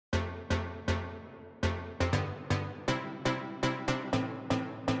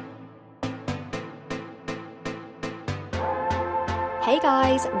Hey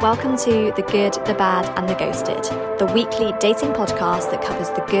guys, welcome to The Good, The Bad and The Ghosted, the weekly dating podcast that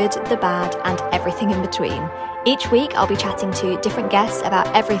covers the good, the bad and everything in between. Each week I'll be chatting to different guests about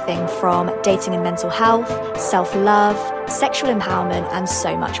everything from dating and mental health, self-love, sexual empowerment and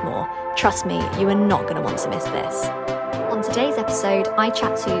so much more. Trust me, you are not going to want to miss this. On today's episode, I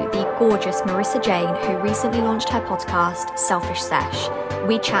chat to the gorgeous Marissa Jane, who recently launched her podcast, Selfish Sesh.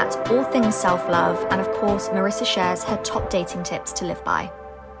 We chat all things self-love, and of course, Marissa shares her top dating tips to live by.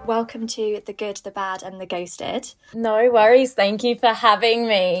 Welcome to The Good, The Bad and The Ghosted. No worries. Thank you for having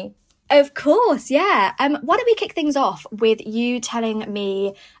me. Of course, yeah. Why don't we kick things off with you telling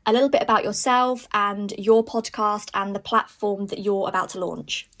me a little bit about yourself and your podcast and the platform that you're about to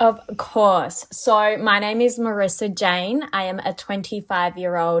launch? Of course. So my name is Marissa Jane. I am a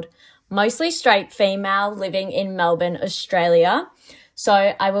 25-year-old, mostly straight female living in Melbourne, Australia. So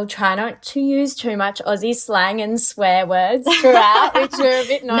I will try not to use too much Aussie slang and swear words throughout, which we're a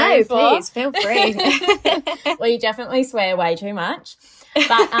bit known for. No, please, feel free. Well, you definitely swear way too much.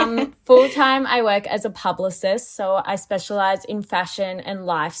 But full-time I work as a publicist, so I specialise in fashion and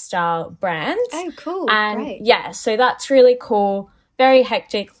lifestyle brands. Oh, cool. And great. yeah, so that's really cool. Very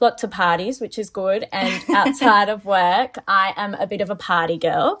hectic, lots of parties, which is good. And outside of work, I am a bit of a party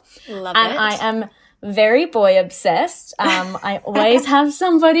girl. Love and it. I am very boy obsessed. I always have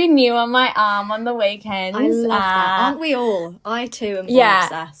somebody new on my arm on the weekends. I love that. Aren't we all? I too am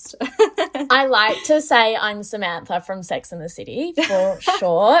obsessed. I like to say I'm Samantha from Sex and the City for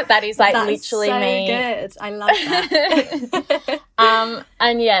sure. That is like That's literally so me. Good. I love that.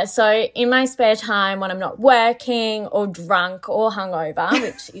 And yeah, so in my spare time when I'm not working or drunk or hungover,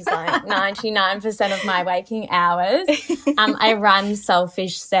 which is like 99% of my waking hours, I run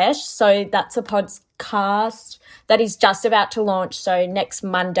Selfish Sesh. So that's a podcast that is just about to launch. So next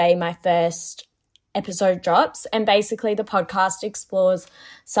Monday, my first episode drops. And basically the podcast explores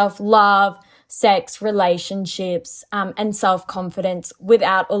self-love, sex, relationships, and self-confidence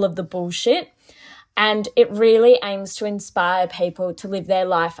without all of the bullshit. And it really aims to inspire people to live their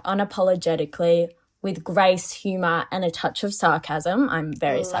life unapologetically with grace, humour and a touch of sarcasm. I'm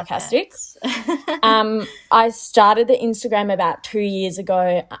very sarcastic. I started the Instagram about 2 years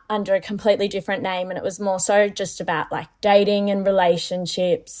ago under a completely different name, and it was more so just about like dating and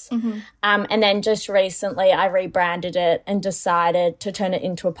relationships. And then just recently I rebranded it and decided to turn it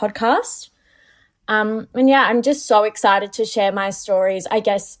into a podcast. And yeah, I'm just so excited to share my stories. I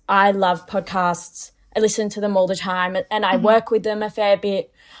guess I love podcasts. I listen to them all the time and I work with them a fair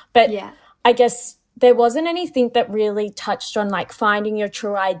bit. But yeah. I guess there wasn't anything that really touched on like finding your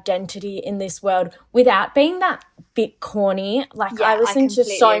true identity in this world without being that bit corny. Like I listen to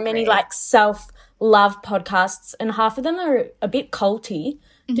so many like self-love podcasts and half of them are a bit culty.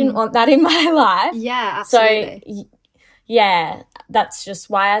 Didn't want that in my life. Yeah, absolutely. So yeah, that's just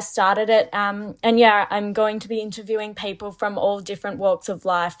why I started it. And yeah, I'm going to be interviewing people from all different walks of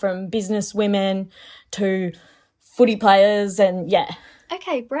life, from business women to footy players and yeah.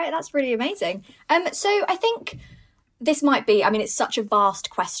 Okay, great. That's really amazing. So I think this might be, I mean, it's such a vast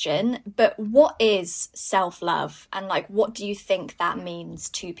question, but what is self-love and like, what do you think that means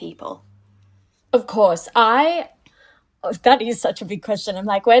to people? Of course, that is such a big question. I'm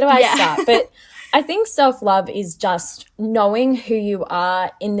like, where do I start? But I think self-love is just knowing who you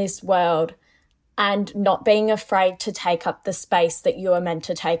are in this world and not being afraid to take up the space that you are meant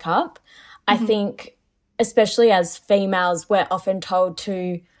to take up. I think especially as females, we're often told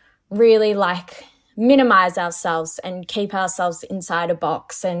to really like minimize ourselves and keep ourselves inside a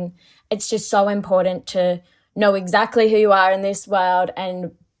box. And it's just so important to know exactly who you are in this world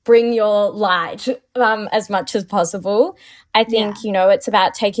and bring your light as much as possible. I think, you know, it's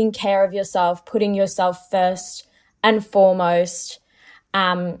about taking care of yourself, putting yourself first and foremost.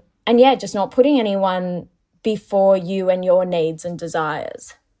 And yeah, just not putting anyone before you and your needs and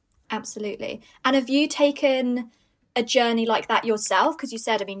desires. Absolutely. And have you taken a journey like that yourself? Because you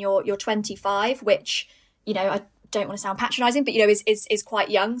said, I mean, you're 25, which, you know, I don't want to sound patronising, but, you know, is quite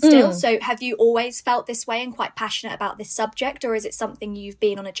young still. So have you always felt this way and quite passionate about this subject, or is it something you've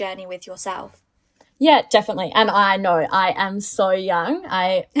been on a journey with yourself? Yeah, definitely. And I know I am so young.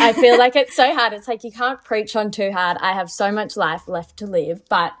 I feel like it's so hard. It's like you can't preach on too hard. I have so much life left to live.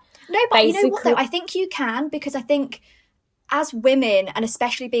 But you know what, though? I think you can, because I think as women, and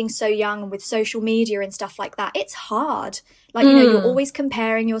especially being so young and with social media and stuff like that, it's hard. Like, you know, you're always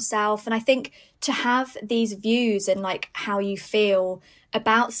comparing yourself. And I think to have these views and like how you feel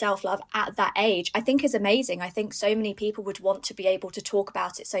about self-love at that age, I think is amazing. I think so many people would want to be able to talk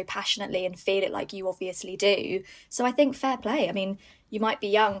about it so passionately and feel it like you obviously do. So I think fair play. I mean, you might be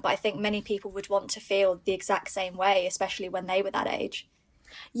young, but I think many people would want to feel the exact same way, especially when they were that age.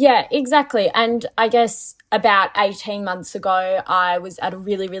 Yeah, exactly. And I guess about 18 months ago, I was at a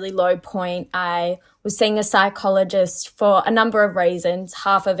really, really low point. I was seeing a psychologist for a number of reasons.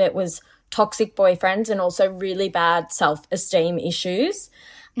 Half of it was toxic boyfriends and also really bad self-esteem issues.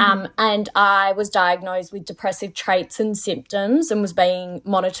 And I was diagnosed with depressive traits and symptoms and was being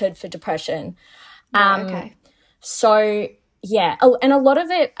monitored for depression. Okay. So, yeah, and a lot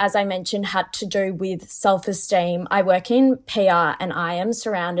of it, as I mentioned, had to do with self-esteem. I work in PR and I am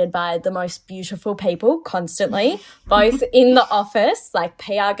surrounded by the most beautiful people constantly, both in the office, like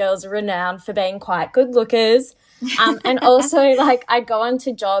PR girls are renowned for being quite good lookers. And also, like, I'd go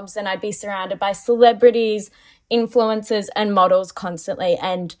onto jobs and I'd be surrounded by celebrities, influencers and models constantly.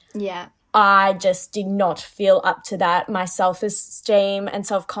 And I just did not feel up to that. My self-esteem and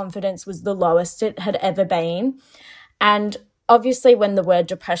self-confidence was the lowest it had ever been. And obviously, when the word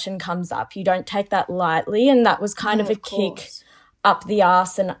depression comes up, you don't take that lightly. And that was kind of a kick up the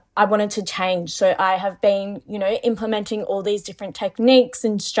arse, and I wanted to change. So I have been, implementing all these different techniques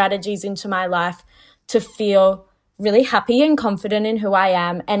and strategies into my life to feel really happy and confident in who I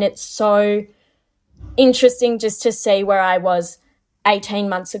am. And it's so interesting just to see where I was 18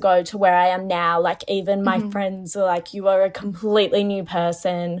 months ago to where I am now. Like, even my friends are like, you are a completely new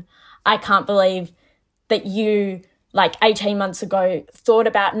person. I can't believe that you, like 18 months ago, thought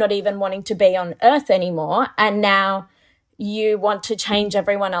about not even wanting to be on earth anymore. And now you want to change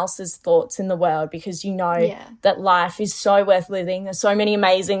everyone else's thoughts in the world because you know that life is so worth living. There's so many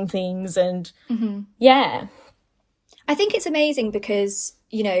amazing things. And I think it's amazing because,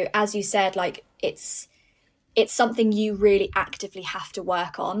 as you said, like it's something you really actively have to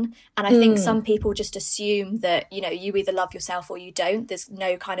work on. And I think some people just assume that, you either love yourself or you don't. There's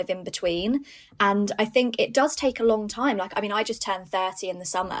no kind of in between. And I think it does take a long time. Like, I mean, I just turned 30 in the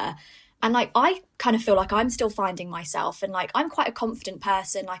summer. And like, I kind of feel like I'm still finding myself. And like, I'm quite a confident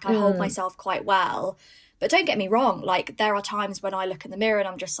person. Like, I hold myself quite well. But don't get me wrong, like, there are times when I look in the mirror and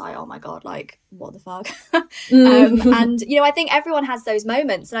I'm just like, oh my God, like, what the fuck? And, I think everyone has those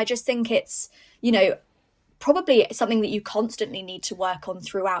moments. And I just think it's, probably something that you constantly need to work on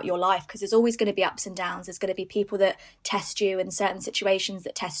throughout your life, because there's always going to be ups and downs. There's going to be people that test you in certain situations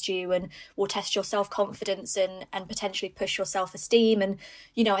that test you and will test your self-confidence and potentially push your self-esteem. And,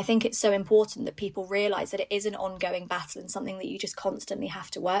 I think it's so important that people realise that it is an ongoing battle and something that you just constantly have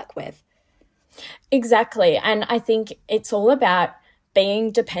to work with. Exactly. And I think it's all about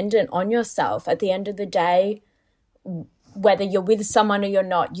being dependent on yourself. At the end of the day, whether you're with someone or you're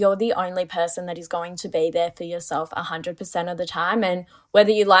not, you're the only person that is going to be there for yourself 100% of the time. And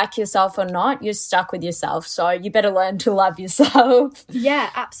whether you like yourself or not, you're stuck with yourself. So you better learn to love yourself. Yeah,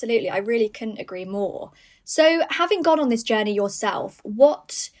 absolutely. I really couldn't agree more. So having gone on this journey yourself,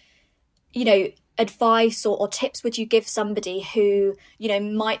 what, advice or tips would you give somebody who,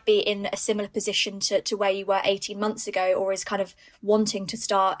 might be in a similar position to where you were 18 months ago, or is kind of wanting to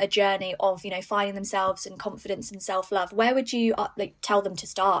start a journey of, finding themselves and confidence and self-love? Where would you tell them to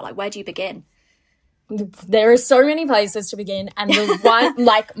start? Like, where do you begin? There are so many places to begin. And the one,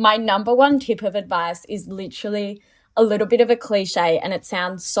 like, my number one tip of advice is literally a little bit of a cliche, and it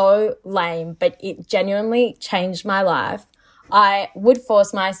sounds so lame, but it genuinely changed my life. I would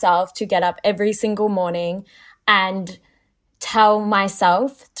force myself to get up every single morning and tell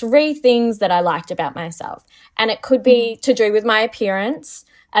myself 3 things that I liked about myself. And it could be to do with my appearance,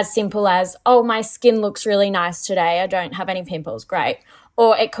 as simple as, oh, my skin looks really nice today. I don't have any pimples. Great.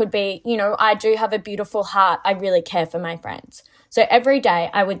 Or it could be, I do have a beautiful heart. I really care for my friends. So every day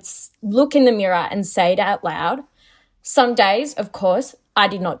I would look in the mirror and say it out loud. Some days, of course, I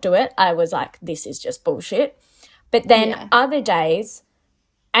did not do it. I was like, this is just bullshit. But then other days,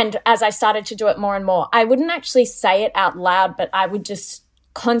 and as I started to do it more and more, I wouldn't actually say it out loud, but I would just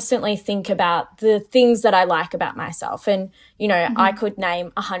constantly think about the things that I like about myself. And, I could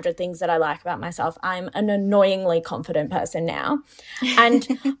name 100 things that I like about myself. I'm an annoyingly confident person now.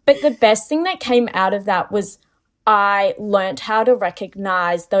 But the best thing that came out of that was I learned how to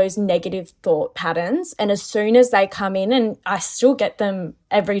recognize those negative thought patterns. And as soon as they come in, and I still get them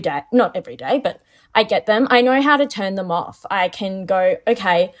every day, not every day, but I get them, I know how to turn them off. I can go,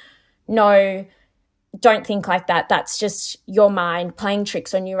 okay, no, don't think like that. That's just your mind playing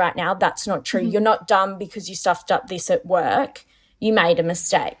tricks on you right now. That's not true. You're not dumb because you stuffed up this at work. You made a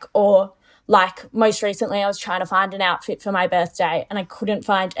mistake. Or Like most recently I was trying to find an outfit for my birthday and I couldn't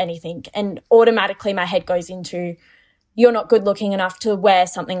find anything, and automatically my head goes into, you're not good looking enough to wear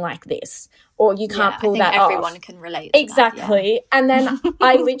something like this, or you can't pull that off. Everyone can relate to exactly. That, yeah. And then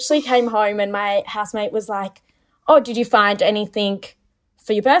I literally came home and my housemate was like, oh, did you find anything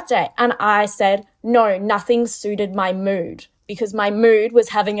for your birthday? And I said, no, nothing suited my mood, because my mood was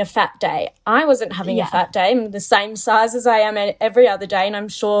having a fat day. I wasn't having a fat day. I'm the same size as I am every other day, and I'm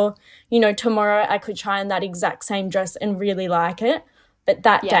sure, you know, tomorrow I could try on that exact same dress and really like it. But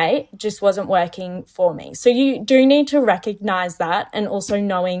that day just wasn't working for me. So you do need to recognize that, and also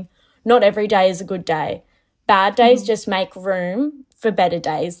knowing not every day is a good day. Bad days just make room for better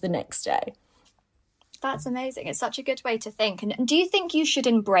days the next day. That's amazing. It's such a good way to think. And do you think you should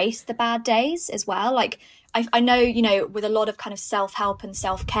embrace the bad days as well? Like, I know, you know, with a lot of kind of self-help and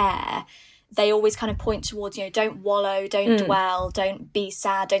self-care, they always kind of point towards, you know, don't wallow, don't dwell, don't be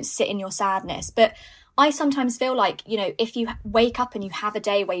sad, don't sit in your sadness. But I sometimes feel like, you know, if you wake up and you have a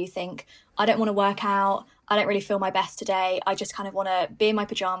day where you think, I don't want to work out, I don't really feel my best today, I just kind of want to be in my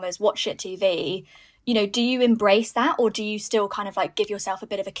pajamas, watch shit TV, you know, do you embrace that, or do you still kind of like give yourself a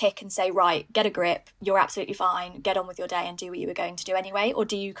bit of a kick and say, right, get a grip, you're absolutely fine, get on with your day and do what you were going to do anyway? Or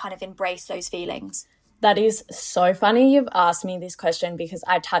do you kind of embrace those feelings? That is so funny you've asked me this question, because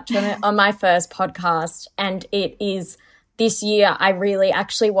I touched on it on my first podcast, and it is this year I really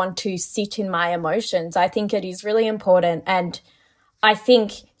actually want to sit in my emotions. I think it is really important, and I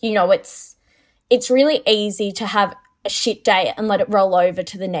think, you know, it's really easy to have a shit day and let it roll over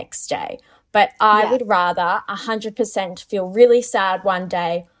to the next day. But I would rather 100% feel really sad one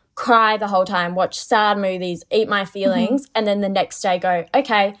day, cry the whole time, watch sad movies, eat my feelings, and then the next day go,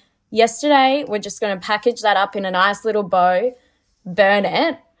 okay, yesterday we're just going to package that up in a nice little bow, burn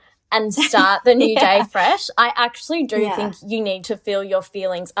it, and start the new day fresh. I actually do think you need to feel your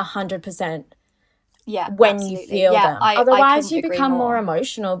feelings 100% when you feel them. Otherwise you become more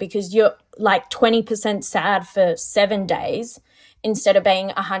emotional, because you're like 20% sad for 7 days instead of being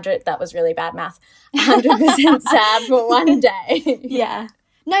 100, that was really bad math, 100% sad for one day. Yeah.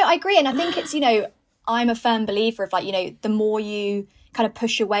 No, I agree. And I think it's, you know, I'm a firm believer of like, you know, the more you kind of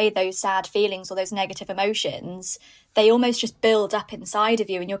push away those sad feelings or those negative emotions, they almost just build up inside of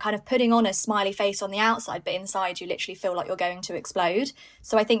you, and you're kind of putting on a smiley face on the outside, but inside you literally feel like you're going to explode.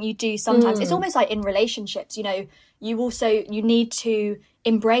 So I think you do sometimes, it's almost like in relationships, you know, you need to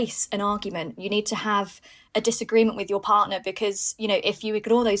embrace an argument. You need to have a disagreement with your partner, because, you know, if you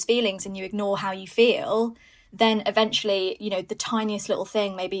ignore those feelings and you ignore how you feel, then eventually, you know, the tiniest little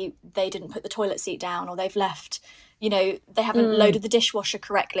thing, maybe they didn't put the toilet seat down, or they've left, you know, they haven't loaded the dishwasher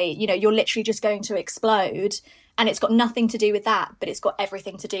correctly, you know, you're literally just going to explode. And it's got nothing to do with that, but it's got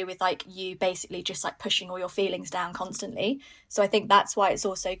everything to do with like you basically just like pushing all your feelings down constantly. So I think that's why it's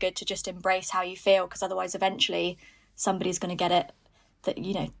also good to just embrace how you feel, because otherwise eventually somebody's going to get it that,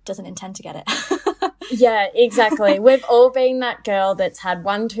 you know, doesn't intend to get it. Yeah, exactly. We've all been that girl that's had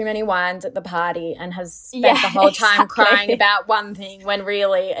one too many wines at the party and has spent the whole time crying about one thing, when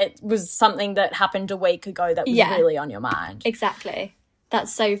really it was something that happened a week ago that was really on your mind. Exactly.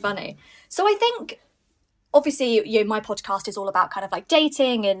 That's so funny. So I think, obviously, you know, my podcast is all about kind of like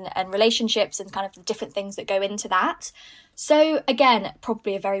dating and relationships and kind of the different things that go into that. So again,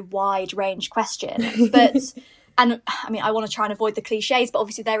 probably a very wide range question, but and I mean, I want to try and avoid the cliches, but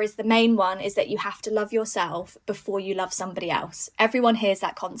obviously there is the main one, is that you have to love yourself before you love somebody else. Everyone hears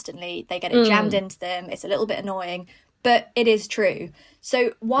that constantly. They get it jammed into them. It's a little bit annoying, but it is true.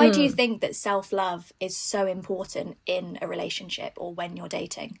 So why do you think that self-love is so important in a relationship or when you're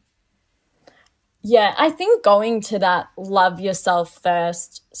dating? Yeah, I think going to that love yourself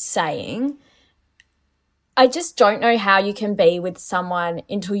first saying, I just don't know how you can be with someone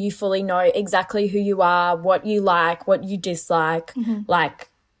until you fully know exactly who you are, what you like, what you dislike. Like,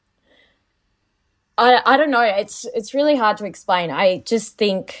 I don't know. It's really hard to explain. I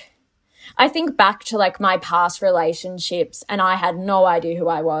think back to like my past relationships, and I had no idea who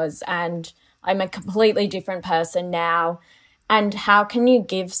I was, and I'm a completely different person now. And how can you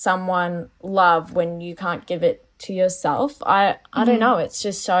give someone love when you can't give it to yourself? I don't know. It's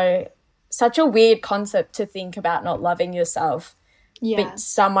just such a weird concept to think about, not loving yourself, but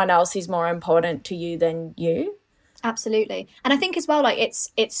someone else is more important to you than you. Absolutely. And I think as well, like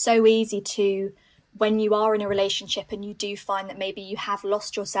it's so easy to, when you are in a relationship and you do find that maybe you have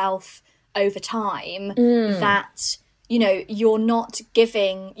lost yourself over time, that, you know, you're not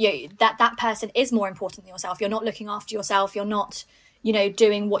giving, you know, that person is more important than yourself. You're not looking after yourself. You're not, you know,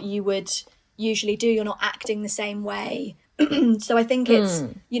 doing what you would usually do. You're not acting the same way So I think it's,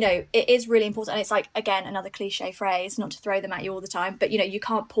 you know, it is really important. And it's like, again, another cliche phrase, not to throw them at you all the time, but, you know, you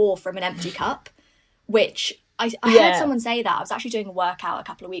can't pour from an empty cup, which I heard someone say that. I was actually doing a workout a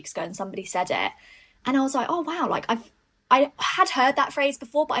couple of weeks ago and somebody said it. And I was like, oh, wow, like I had heard that phrase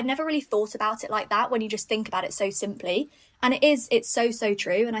before, but I'd never really thought about it like that when you just think about it so simply. And it's so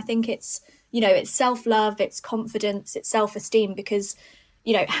true. And I think it's, you know, it's self-love, it's confidence, it's self-esteem, because,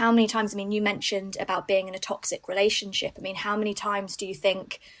 you know, how many times, I mean, you mentioned about being in a toxic relationship. I mean, how many times do you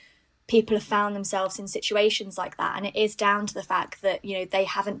think people have found themselves in situations like that? And it is down to the fact that, you know, they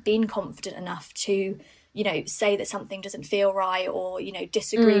haven't been confident enough to, you know, say that something doesn't feel right or, you know,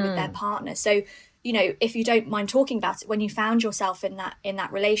 disagree with their partner. So, you know, if you don't mind talking about it, when you found yourself in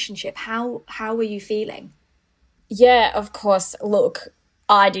that relationship, how were you feeling? Yeah, of course. Look,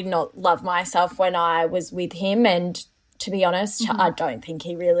 I did not love myself when I was with him, and to be honest, I don't think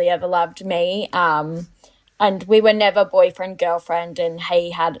he really ever loved me. And we were never boyfriend, girlfriend, and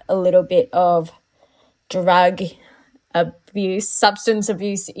he had a little bit of drug abuse, substance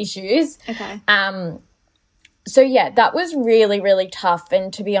abuse issues. Okay. So, yeah, that was really, really tough.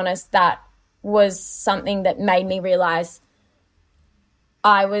 And to be honest, that was something that made me realise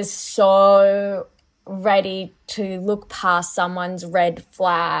I was so ready to look past someone's red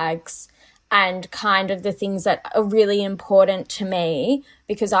flags and kind of the things that are really important to me,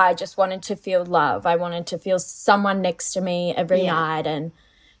 because I just wanted to feel love. I wanted to feel someone next to me every night. And,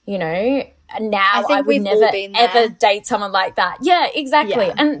 you know, now I would never, ever date someone like that. Yeah, exactly.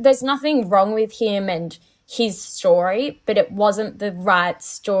 Yeah. And there's nothing wrong with him and his story, but it wasn't the right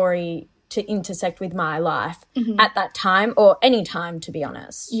story to intersect with my life at that time, or any time, to be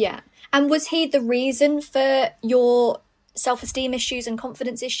honest. Yeah. And was he the reason for your self-esteem issues and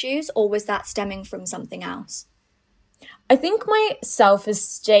confidence issues, or was that stemming from something else? I think my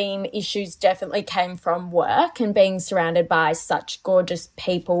self-esteem issues definitely came from work and being surrounded by such gorgeous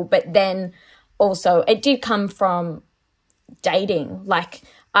people, but then also it did come from dating. Like,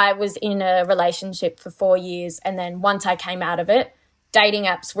 I was in a relationship for 4 years, and then once I came out of it, dating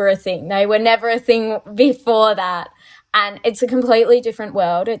apps were a thing. They were never a thing before that. And it's a completely different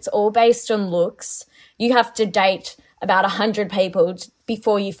world. It's all based on looks. You have to date about 100 people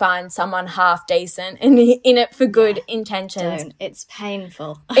before you find someone half decent and in it for good intentions. Don't. It's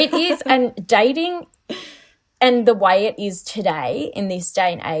painful. It is. And dating and the way it is today in this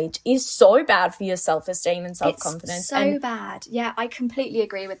day and age is so bad for your self-esteem and self-confidence. It's so bad. Yeah, I completely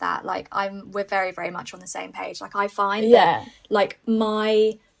agree with that. Like, we're very, very much on the same page. Like, I find that, like,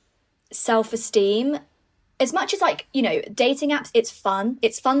 my self-esteem, as much as, like, you know, dating apps, it's fun.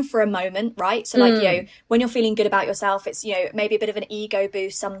 It's fun for a moment, right? So, like, you know, when you're feeling good about yourself, it's, you know, maybe a bit of an ego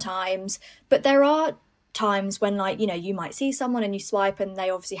boost sometimes. But there are times when, like, you know, you might see someone and you swipe and they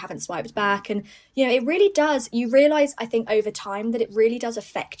obviously haven't swiped back. And, you know, it really does. You realise, I think, over time that it really does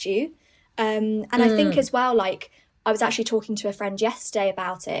affect you. And I think as well, like, I was actually talking to a friend yesterday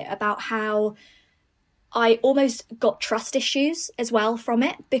about it, about how I almost got trust issues as well from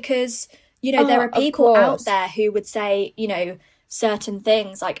it, because, you know, there are people out there who would say, you know, certain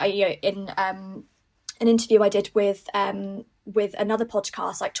things. Like, you know, in an interview I did with another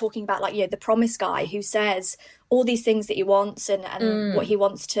podcast, like, talking about, like, you know, the promise guy who says all these things that he wants and what he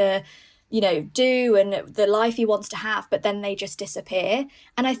wants to, you know, do and the life he wants to have, but then they just disappear.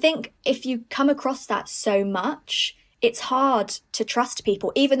 And I think if you come across that so much, it's hard to trust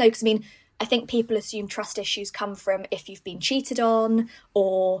people, even though, because I mean, I think people assume trust issues come from if you've been cheated on,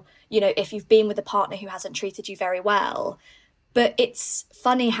 or, you know, if you've been with a partner who hasn't treated you very well. But it's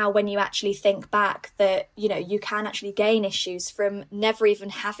funny how when you actually think back that, you know, you can actually gain issues from never even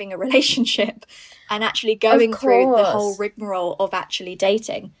having a relationship and actually going through the whole rigmarole of actually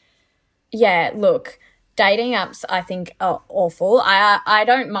dating. Yeah, look, dating apps I think are awful. I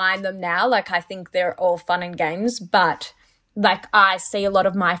don't mind them now. Like, I think they're all fun and games, but like, I see a lot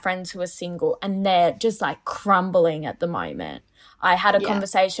of my friends who are single and they're just like crumbling at the moment. I had a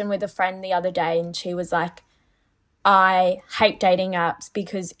conversation with a friend the other day and she was like, I hate dating apps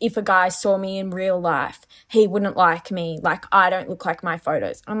because if a guy saw me in real life, he wouldn't like me. Like, I don't look like my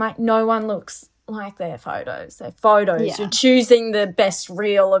photos. I'm like, no one looks like their photos. They're photos. Yeah. You're choosing the best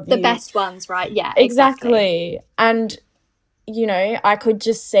reel of you. The best ones, right? Yeah, exactly. And, you know, I could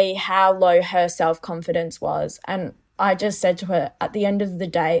just see how low her self-confidence was. And I just said to her, at the end of the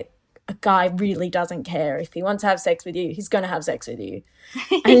day, a guy really doesn't care. If he wants to have sex with you, he's going to have sex with you.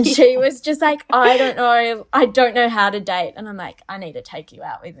 And she was just like, I don't know how to date. And I'm like, I need to take you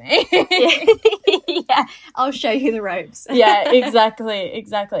out with me. Yeah, I'll show you the ropes. Yeah,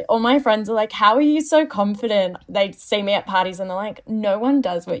 exactly. All my friends are like, how are you so confident? They see me at parties and they're like, no one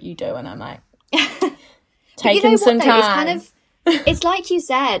does what you do. And I'm like, taking some time. It's kind of, it's like you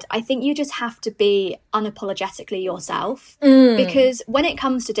said, I think you just have to be unapologetically yourself, because when it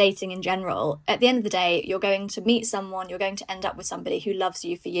comes to dating in general, at the end of the day, you're going to meet someone, you're going to end up with somebody who loves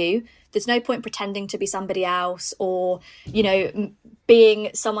you for you. There's no point pretending to be somebody else or, you know,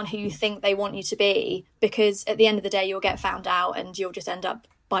 being someone who you think they want you to be, because at the end of the day, you'll get found out and you'll just end up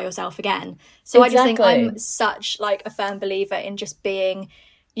by yourself again. So exactly. I just think I'm such like a firm believer in just being,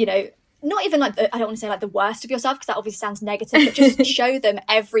 you know, not even like I don't want to say like the worst of yourself, because that obviously sounds negative, but just show them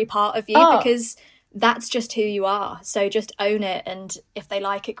every part of you, because that's just who you are. So just own it, and if they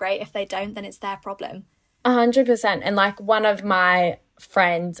like it, great. If they don't, then it's their problem. 100%. And like one of my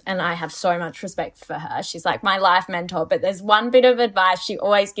friends, and I have so much respect for her, she's like my life mentor, but there's one bit of advice she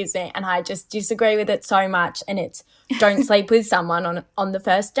always gives me and I just disagree with it so much, and it's don't sleep with someone on the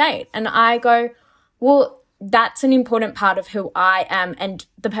first date. And I go, well, that's an important part of who I am, and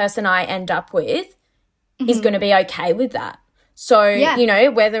the person I end up with is going to be okay with that. So, you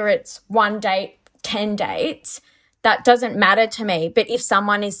know, whether it's 1 date, 10 dates, that doesn't matter to me. But if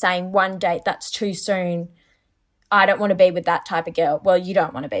someone is saying 1 date, that's too soon, I don't want to be with that type of girl, well, you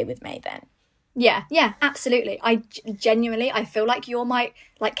don't want to be with me then. Yeah, absolutely. I genuinely, I feel like you're my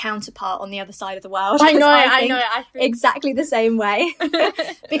like counterpart on the other side of the world. I know. I feel exactly the same way.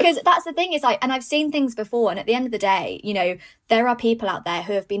 Because that's the thing is like, and I've seen things before, and at the end of the day, you know, there are people out there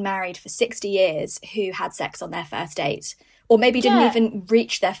who have been married for 60 years who had sex on their first date, or maybe didn't even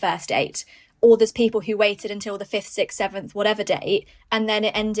reach their first date. Or there's people who waited until the 5th, 6th, 7th, whatever date, and then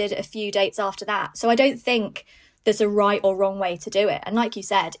it ended a few dates after that. So I don't think there's a right or wrong way to do it. And like you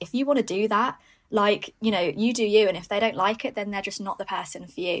said, if you want to do that, like, you know, you do you, and if they don't like it, then they're just not the person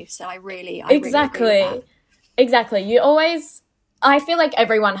for you. So I really agree with that. Exactly. You always, I feel like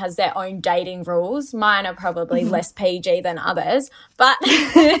everyone has their own dating rules. Mine are probably less PG than others, but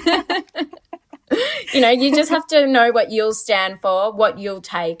you know, you just have to know what you'll stand for, what you'll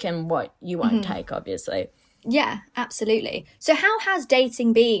take and what you won't take, obviously. Yeah, absolutely. So how has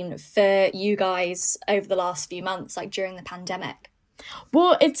dating been for you guys over the last few months, like during the pandemic?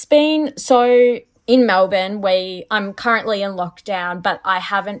 Well, it's been so in Melbourne, I'm currently in lockdown, but I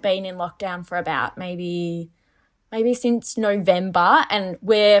haven't been in lockdown for about maybe since November, and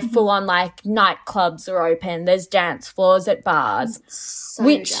we're full on like nightclubs are open. There's dance floors at bars. I'm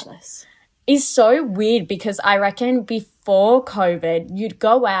so jealous. Is so weird, because I reckon before COVID, you'd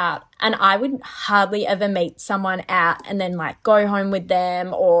go out and I would hardly ever meet someone out and then like go home with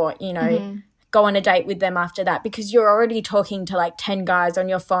them, or, you know, go on a date with them after that, because you're already talking to like 10 guys on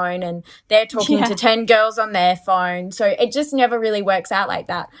your phone and they're talking to 10 girls on their phone. So it just never really works out like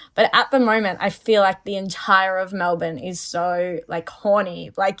that. But at the moment, I feel like the entire of Melbourne is so like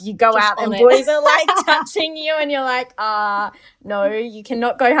horny. Like you go out and boys are like touching you and you're like, no, you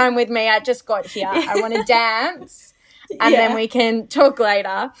cannot go home with me. I just got here. I want to dance. And then we can talk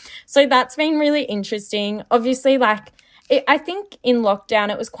later. So that's been really interesting. Obviously, like, I think in lockdown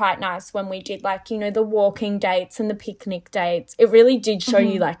it was quite nice when we did like, you know, the walking dates and the picnic dates. It really did show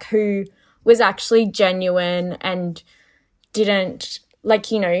you like who was actually genuine and didn't like,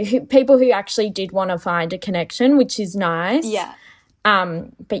 you know, people who actually did want to find a connection, which is nice. Yeah.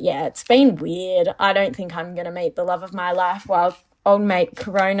 But yeah, it's been weird. I don't think I'm going to meet the love of my life while old mate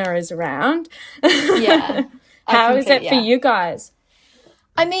Corona is around. Yeah. How is it for you guys?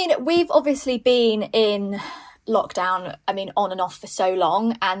 I mean, we've obviously been in lockdown, I mean, on and off for so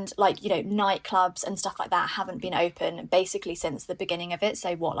long, and like, you know, nightclubs and stuff like that haven't been open basically since the beginning of it,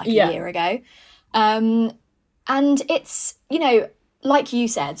 so what, like a year ago. And it's, you know, like you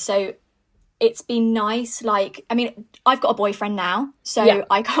said, so it's been nice. Like, I mean, I've got a boyfriend now, so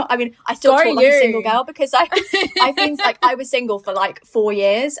I still talk like a single girl, because I've been like, I was single for like 4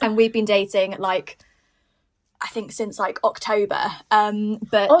 years and we've been dating like I think since like October.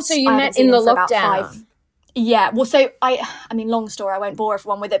 But also you met in the lockdown. Yeah, well, so I mean, long story, I won't bore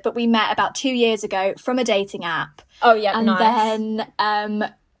everyone with it, but we met about 2 years ago from a dating app. Oh, yeah, and nice.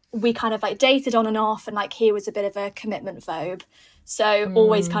 then we kind of like dated on and off, and like he was a bit of a commitment phobe. So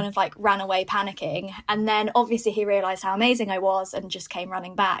always kind of like ran away panicking. And then obviously he realised how amazing I was and just came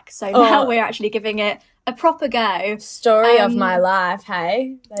running back. So now we're actually giving it a proper go. Story of my life,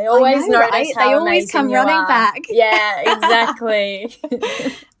 hey? They always notice right? how They always come running back. Yeah, exactly.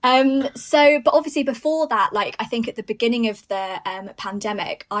 So, but obviously before that, like I think at the beginning of the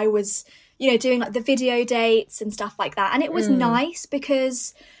pandemic, I was, you know, doing like the video dates and stuff like that. And it was nice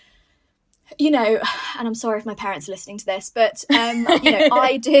because you know, and I'm sorry if my parents are listening to this, but, you know,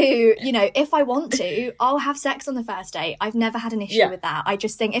 I do, you know, if I want to, I'll have sex on the first date. I've never had an issue with that. I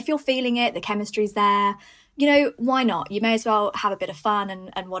just think if you're feeling it, the chemistry's there, you know, why not? You may as well have a bit of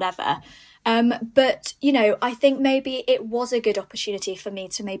fun and whatever. But, you know, I think maybe it was a good opportunity for me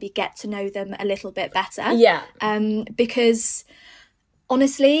to maybe get to know them a little bit better. Yeah. Because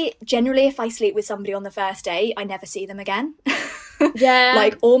honestly, generally, if I sleep with somebody on the first date, I never see them again. Yeah.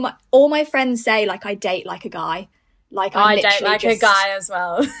 Like all my friends say, like, I date like a guy. Like I date like a guy as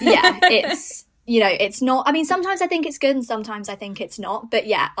well. Yeah, it's, you know, it's not, I mean, sometimes I think it's good and sometimes I think it's not. But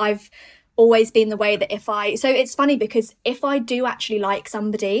yeah, I've always been the way that so it's funny because if I do actually like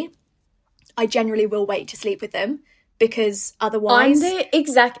somebody, I generally will wait to sleep with them because otherwise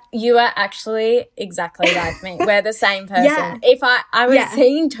you are actually exactly like me. We're the same person. Yeah. If I was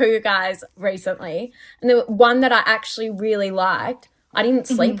seeing two guys recently, and the one that I actually really liked, I didn't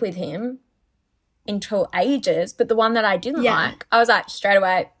sleep with him until ages, but the one that I didn't like, I was like, straight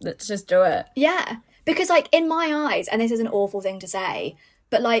away, let's just do it. Yeah, because like in my eyes, and this is an awful thing to say,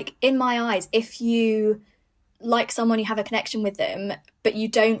 but like in my eyes, if you like someone, you have a connection with them, but you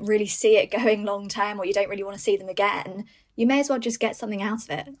don't really see it going long term, or you don't really want to see them again, you may as well just get something out of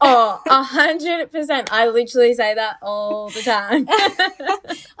it. Oh, 100%. I literally say that all the time.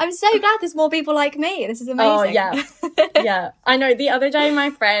 I'm so glad there's more people like me. This is amazing. Oh, yeah. Yeah. I know the other day my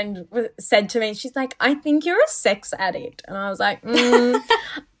friend said to me, she's like, I think you're a sex addict. And I was like,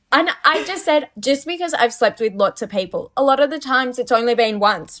 And I just said, just because I've slept with lots of people, a lot of the times it's only been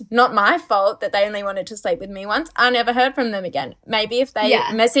once. Not my fault that they only wanted to sleep with me once. I never heard from them again. Maybe if they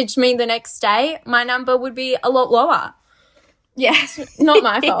messaged me the next day, my number would be a lot lower. Yes. Not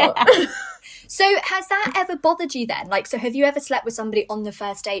my fault. So has that ever bothered you then? Like, so have you ever slept with somebody on the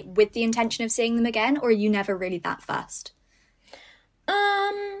first date with the intention of seeing them again, or are you never really that fussed?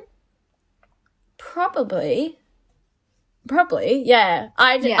 Probably, yeah.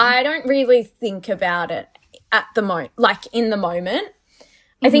 I don't really think about it at the moment, like in the moment.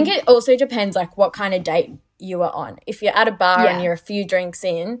 I think it also depends, like, what kind of date you are on. If you're at a bar and you're a few drinks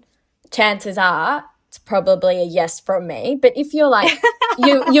in, chances are it's probably a yes from me. But if you're like,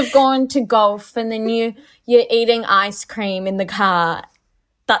 you've gone to golf and then you're eating ice cream in the car,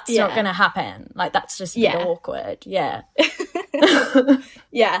 that's not going to happen. Like, that's just a bit awkward. Yeah.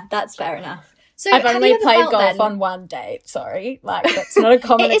 Yeah, that's fair enough. So I've only played golf on one date, sorry. Like, that's not a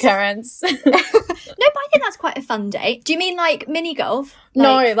common occurrence. No, but I think that's quite a fun date. Do you mean like mini golf? Like,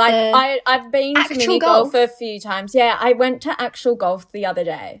 no, like I've been to mini golf a few times. Yeah, I went to actual golf the other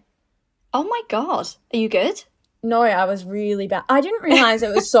day. Oh my God. Are you good? No, I was really bad. I didn't realise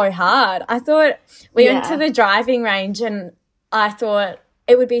it was so hard. I thought we went to the driving range and I thought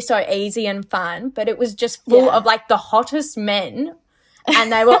it would be so easy and fun, but it was just full of like the hottest men.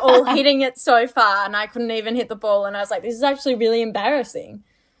 And they were all hitting it so far and I couldn't even hit the ball. And I was like, this is actually really embarrassing.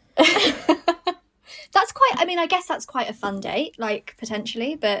 I guess that's quite a fun date, like,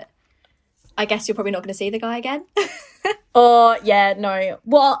 potentially. But I guess you're probably not going to see the guy again. Oh, yeah, no.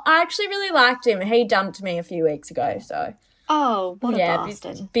 Well, I actually really liked him. He dumped me a few weeks ago, so. Oh, what a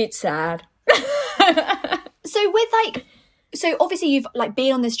bastard. Bit sad. So obviously you've, like,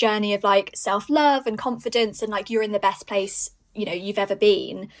 been on this journey of, like, self-love and confidence and, like, you're in the best place you've ever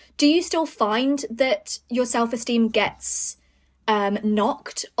been. Do you still find that your self-esteem gets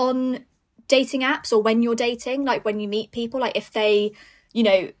knocked on dating apps or when you're dating, like when you meet people, like if they,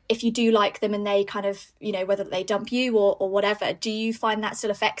 if you do like them and they kind of, whether they dump you or whatever, do you find that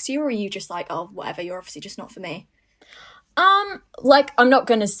still affects you, or are you just like, oh, whatever, you're obviously just not for me? Like, I'm not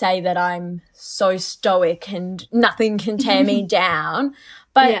going to say that I'm so stoic and nothing can tear me down,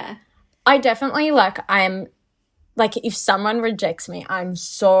 but I definitely, like, if someone rejects me, I'm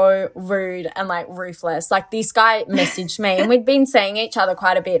so rude and, like, ruthless. Like, this guy messaged me and we'd been seeing each other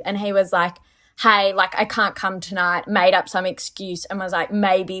quite a bit and he was like, hey, like, I can't come tonight, made up some excuse and was like,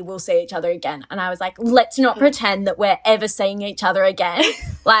 maybe we'll see each other again. And I was like, let's not pretend that we're ever seeing each other again.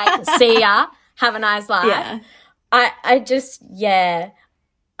 Like, see ya, have a nice life. Yeah.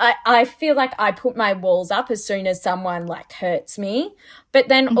 I feel like I put my walls up as soon as someone, like, hurts me. But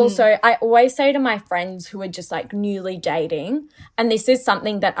then also I always say to my friends who are just, like, newly dating, and this is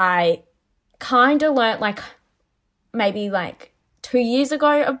something that I kind of learnt, like, maybe, like, 2 years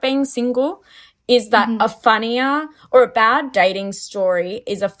ago of being single, is that a funnier or a bad dating story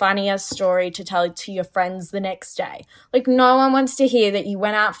is a funnier story to tell to your friends the next day. Like, no one wants to hear that you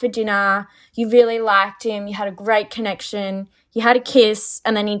went out for dinner, you really liked him, you had a great connection, you had a kiss,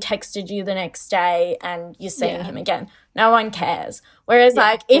 and then he texted you the next day and you're seeing him again. No one cares. Whereas,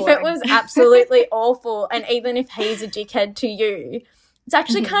 like, if it was absolutely awful and even if he's a dickhead to you, it's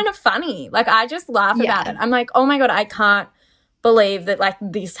actually kind of funny. Like, I just laugh about it. I'm like, oh my God, I can't believe that, like,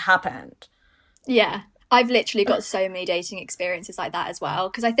 this happened. Yeah. I've literally got so many dating experiences like that as well.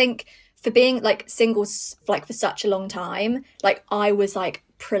 Because I think for being, like, single, like, for such a long time, like, I was, like,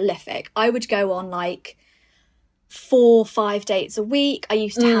 prolific. I would go on, like, 4 or 5 dates a week. I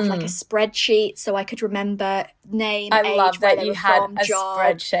used to have like a spreadsheet so I could remember name, age, love where that they you were had from, a job.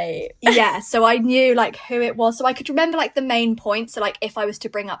 spreadsheet. Yeah, so I knew like who it was, so I could remember like the main points. So like if I was to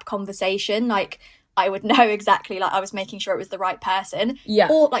bring up conversation, like I would know exactly, like I was making sure it was the right person. Yeah.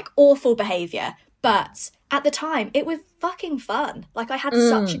 Or like awful behavior, but at the time it was fucking fun. Like I had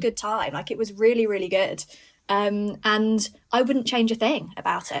such a good time. Like it was really, really good. And I wouldn't change a thing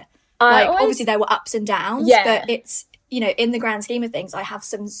about it. Like, obviously there were ups and downs, but it's, you know, in the grand scheme of things, I have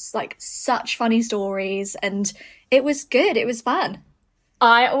some, like, such funny stories, and it was good. It was fun.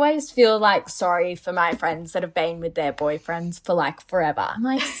 I always feel, like, sorry for my friends that have been with their boyfriends for, like, forever. I'm,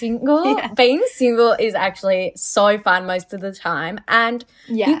 like, single? Being single is actually so fun most of the time, and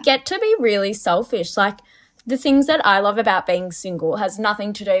you get to be really selfish. Like, the things that I love about being single has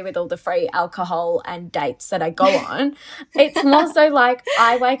nothing to do with all the free alcohol and dates that I go on. It's more so like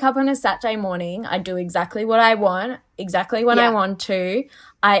I wake up on a Saturday morning, I do exactly what I want, exactly when I want to.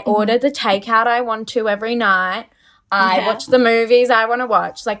 I order the takeout I want to every night. I watch the movies I want to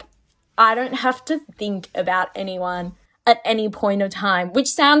watch. Like, I don't have to think about anyone at any point of time, which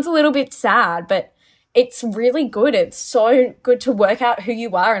sounds a little bit sad, but it's really good. It's so good to work out who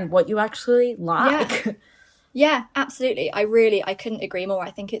you are and what you actually like. Yeah, absolutely. I couldn't agree more.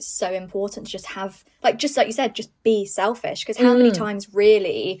 I think it's so important to just have, like, just like you said, just be selfish. Because how many times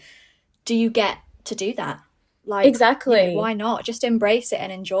really do you get to do that? Like, exactly. You know, why not? Just embrace it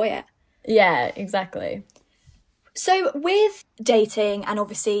and enjoy it. Yeah, exactly. So with dating and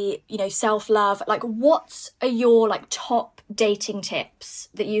obviously, you know, self-love, like what are your like top dating tips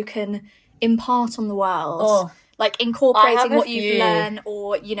that you can impart on the world? Like incorporating what you've learned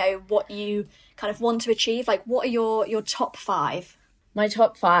or, you know, what you kind of want to achieve. Like what are your top 5? My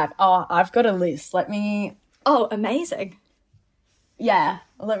top 5. Oh, I've got a list. Let me... Oh, amazing. Yeah,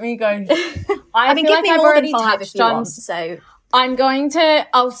 let me go. I mean, feel give like me I've more already than 5 touched if you on. want, so...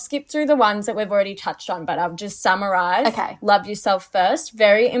 I'll skip through the ones that we've already touched on, but I'll just summarize. Okay. Love yourself first.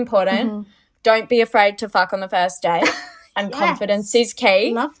 Very important. Don't be afraid to fuck on the first date. And confidence is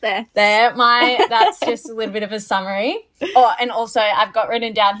key. Love this. That's just a little bit of a summary. Oh, and also I've got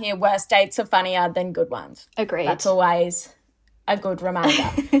written down here, worst dates are funnier than good ones. Agreed. That's always a good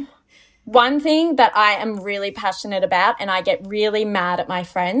reminder. One thing that I am really passionate about, and I get really mad at my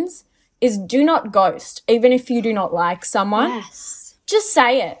friends, is do not ghost, even if you do not like someone. Yes. Just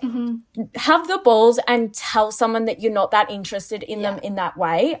say it. Have the balls and tell someone that you're not that interested in them in that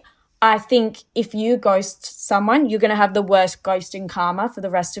way. I think if you ghost someone, you're going to have the worst ghosting karma for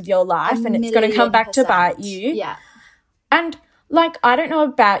the rest of your life, and it's going to come back to bite you. Yeah. And, like, I don't know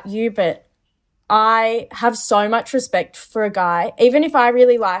about you, but I have so much respect for a guy, even if I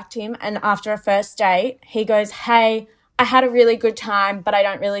really liked him and after a first date, he goes, hey, I had a really good time, but I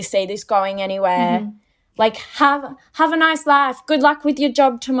don't really see this going anywhere. Like, have a nice life. Good luck with your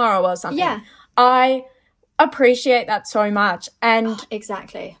job tomorrow or something. Yeah. I appreciate that so much. And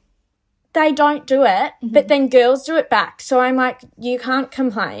exactly. they don't do it, but then girls do it back. So I'm like, you can't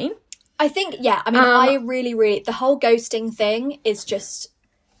complain. I think, I mean, I really, the whole ghosting thing is just,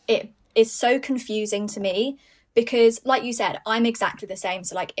 it is so confusing to me because, like you said, I'm exactly the same.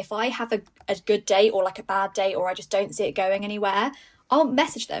 So, like, if I have a good date or, like, a bad date or I just don't see it going anywhere, I'll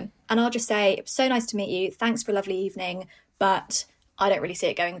message them and I'll just say, it was so nice to meet you. Thanks for a lovely evening, but I don't really see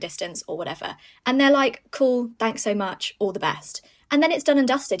it going the distance or whatever. And they're like, cool, thanks so much, all the best. And then it's done and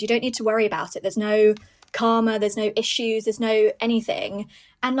dusted. You don't need to worry about it. There's no karma, there's no issues, there's no anything.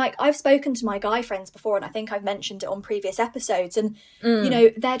 And like I've spoken to my guy friends before and I think I've mentioned it on previous episodes and, you know,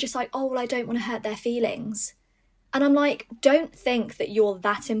 they're just like, oh, well, I don't want to hurt their feelings. And I'm like, don't think that you're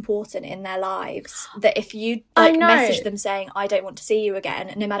that important in their lives that if you like message them saying, I don't want to see you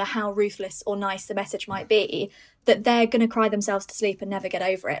again, no matter how ruthless or nice the message might be, that they're going to cry themselves to sleep and never get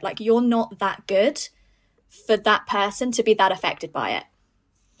over it. Like you're not that good for that person to be that affected by it.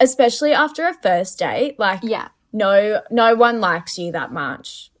 Especially after a first date. Like, no one likes you that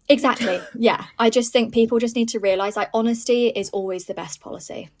much. Exactly. Yeah. I just think people just need to realise like honesty is always the best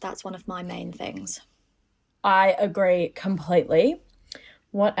policy. That's one of my main things. I agree completely.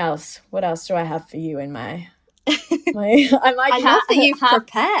 What else? What else do I have for you in my I'm like, I love that you've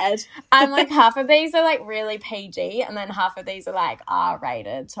prepared. I'm like, half of these are like really PG and then half of these are like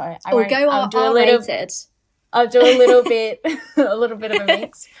R-rated. So I'll do a little... R-rated. I'll do a little bit of a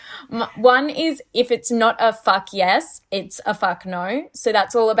mix. One is if it's not a fuck yes, it's a fuck no. So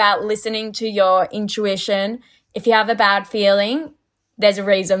that's all about listening to your intuition. If you have a bad feeling, there's a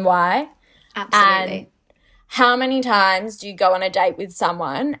reason why. Absolutely. And how many times do you go on a date with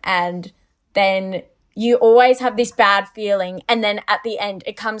someone and then you always have this bad feeling and then at the end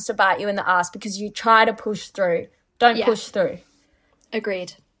it comes to bite you in the ass because you try to push through. Don't push through.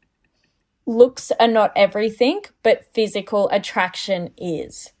 Agreed. Looks are not everything, but physical attraction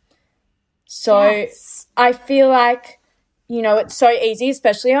is. So I feel like, you know, it's so easy,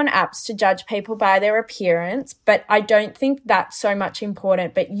 especially on apps, to judge people by their appearance, but I don't think that's so much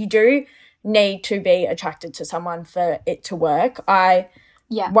important. But you do need to be attracted to someone for it to work.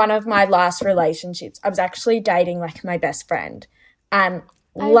 One of my last relationships, I was actually dating like my best friend and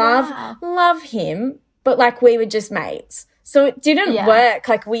love him, but like we were just mates. So it didn't work.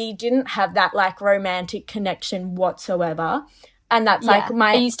 Like we didn't have that like romantic connection whatsoever. And that's like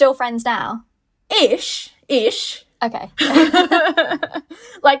Are you still friends now? Ish. Okay.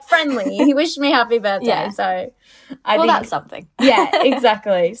 Like friendly. He wished me happy birthday. Yeah. So I think that's something. Yeah,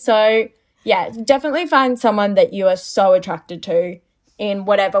 exactly. So yeah, definitely find someone that you are so attracted to in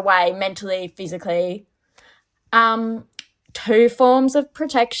whatever way, mentally, physically. 2 forms of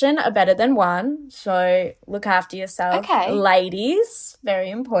protection are better than 1. So look after yourself. Okay. Ladies, very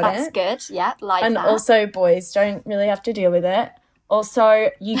important. That's good. Yeah, like and that. also boys don't really have to deal with it. Also,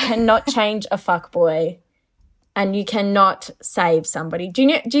 you cannot change a fuckboy and you cannot save somebody. Do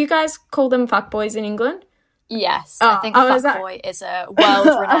you guys call them fuckboys in England? Yes, I think fuckboy is a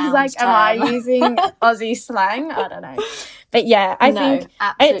world-renowned I was like, term. am I using Aussie slang? I don't know. But yeah, I think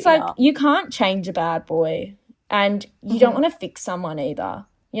it's like you can't change a bad boy and you don't want to fix someone either.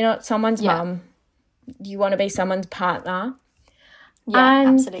 You're not someone's mum. You want to be someone's partner. Yeah, and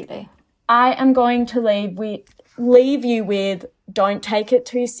absolutely. I am going to leave you with don't take it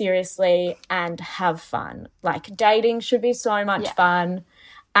too seriously and have fun. Like dating should be so much fun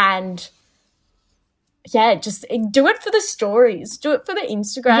and just do it for the stories. Do it for the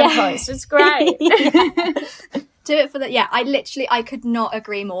Instagram post. It's great. Do it for the I could not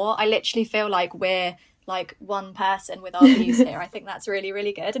agree more. I literally feel like we're like one person with our views here. I think that's really,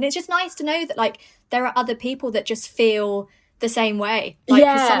 really good. And it's just nice to know that like there are other people that just feel the same way. Like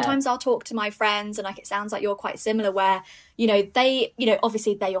 'cause sometimes I'll talk to my friends and like it sounds like you're quite similar where, you know, they, you know,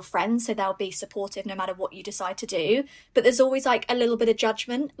 obviously they're your friends, so they'll be supportive no matter what you decide to do. But there's always like a little bit of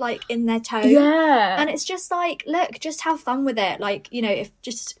judgment like in their tone. Yeah. And it's just like, look, just have fun with it. Like, you know, if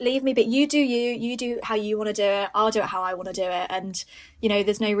just leave me, but you do how you want to do it. I'll do it how I want to do it. And, you know,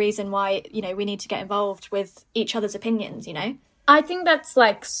 there's no reason why, you know, we need to get involved with each other's opinions, you know? I think that's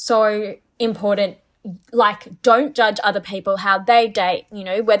like so important. Like, don't judge other people, how they date, you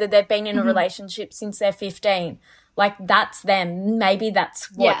know, whether they've been in a relationship since they're 15. Like, that's them. Maybe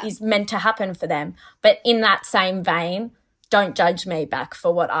that's what is meant to happen for them. But in that same vein, don't judge me back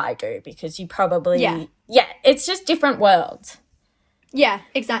for what I do because you probably, it's just different worlds. Yeah,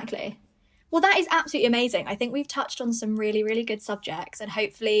 exactly. Well, that is absolutely amazing. I think we've touched on some really, really good subjects and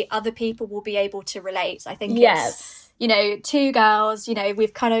hopefully other people will be able to relate. I think it's, you know, 2 girls, you know,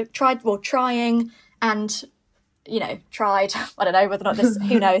 we've kind of trying and, you know, tried, I don't know whether or not this,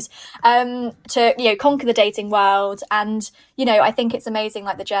 who knows, to, you know, conquer the dating world. And, you know, I think it's amazing,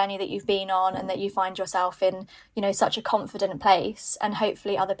 like the journey that you've been on and that you find yourself in, you know, such a confident place and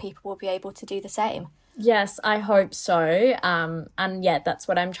hopefully other people will be able to do the same. Yes, I hope so. And yeah, that's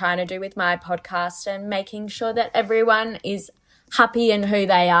what I'm trying to do with my podcast and making sure that everyone is happy in who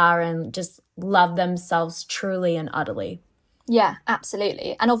they are and just love themselves truly and utterly. Yeah,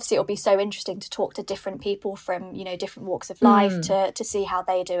 absolutely. And obviously it'll be so interesting to talk to different people from, you know, different walks of life to see how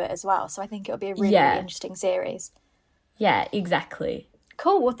they do it as well. So I think it'll be a really, really interesting series. Yeah, exactly.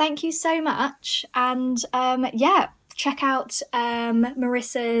 Cool. Well, thank you so much. And check out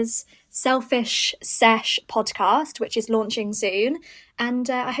Marissa's Selfish Sesh podcast, which is launching soon. And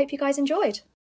I hope you guys enjoyed.